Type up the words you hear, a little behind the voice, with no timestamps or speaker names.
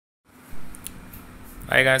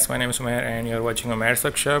Hi guys, my name is Umair and you're watching Umair's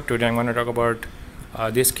Workshop. Today I'm going to talk about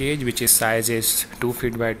this cage, which is size is 2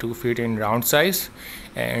 feet by 2 feet in round size,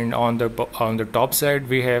 and on the top side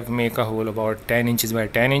we have make a hole about 10 inches by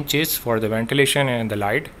 10 inches for the ventilation and the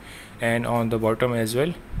light, and on the bottom as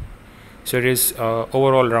well. So it is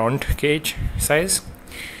overall round cage size,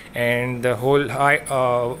 and the whole height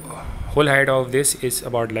of this is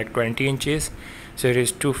about like 20 inches. So it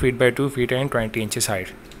is 2 feet by 2 feet and 20 inches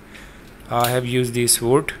height. I have used this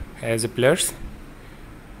wood as a pillars,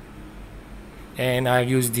 and I have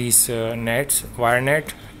used these nets, wire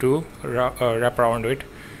net, to wrap around it.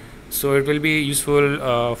 So it will be useful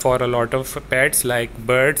for a lot of pets like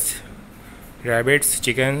birds, rabbits,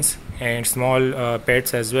 chickens, and small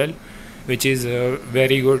pets as well, which is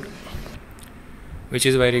very good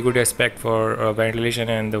aspect for ventilation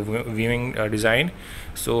and the viewing design.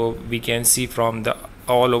 So we can see from the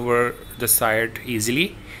all over the side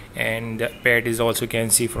easily, and the pet is also can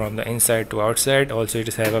see from the inside to outside. Also it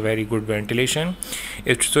is have a very good ventilation.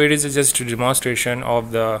 So it is just a demonstration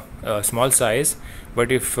of the small size,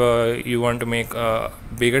 but if you want to make a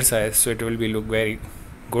bigger size, so it will be look very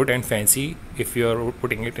good and fancy if you are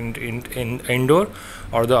putting it in indoor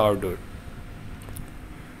or the outdoor.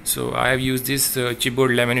 So I have used this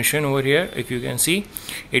chipboard lamination over here. If you can see,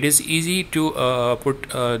 it is easy to put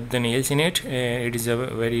the nails in it, and it is a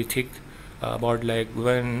very thick, about like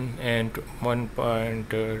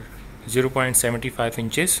 0.75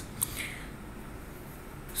 inches.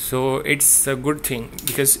 So it's a good thing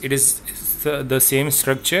because it is the same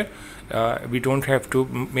structure. We don't have to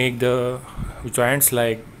make the joints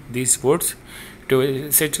like these boards.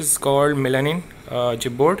 It is called Melamine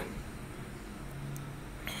chipboard,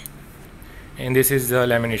 and this is the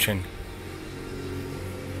lamination.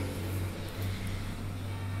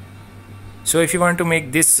 So if you want to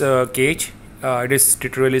make this cage, this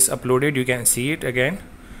tutorial is uploaded. You can see it again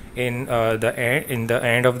in the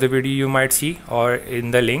end of the video. You might see, or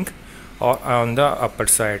in the link, or on the upper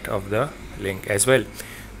side of the link as well.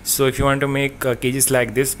 So if you want to make cages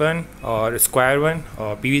like this one, or a square one,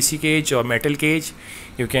 or PVC cage, or metal cage,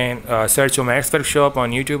 you can search Umair's Workshop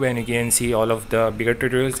on YouTube, and you can see all of the bigger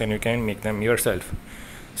tutorials, and you can make them yourself.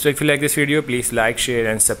 So if you like this video, please like, share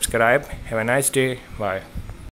and subscribe. Have a nice day. Bye.